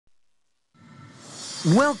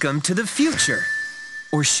Welcome to the future.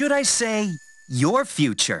 Or should I say, your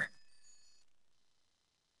future.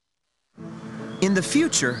 In the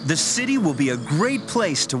future, the city will be a great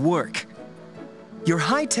place to work. Your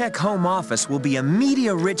high-tech home office will be a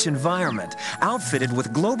media-rich environment, outfitted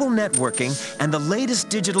with global networking and the latest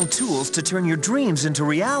digital tools to turn your dreams into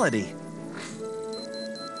reality.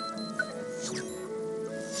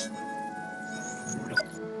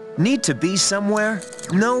 Need to be somewhere?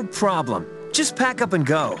 No problem. Just pack up and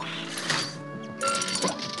go.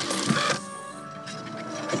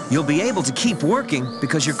 You'll be able to keep working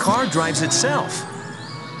because your car drives itself.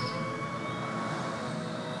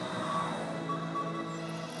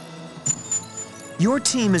 Your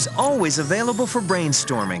team is always available for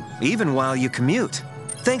brainstorming, even while you commute,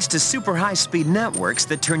 thanks to super high-speed networks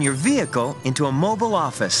that turn your vehicle into a mobile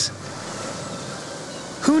office.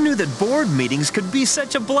 Who knew that board meetings could be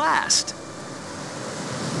such a blast?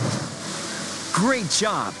 Great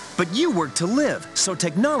job, but you work to live, so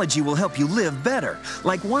technology will help you live better,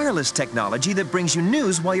 like wireless technology that brings you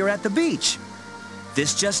news while you're at the beach.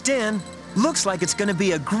 This just in, looks like it's going to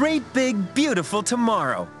be a great big beautiful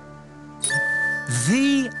tomorrow.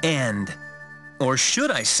 The end. Or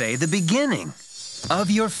should I say the beginning of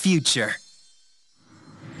your future.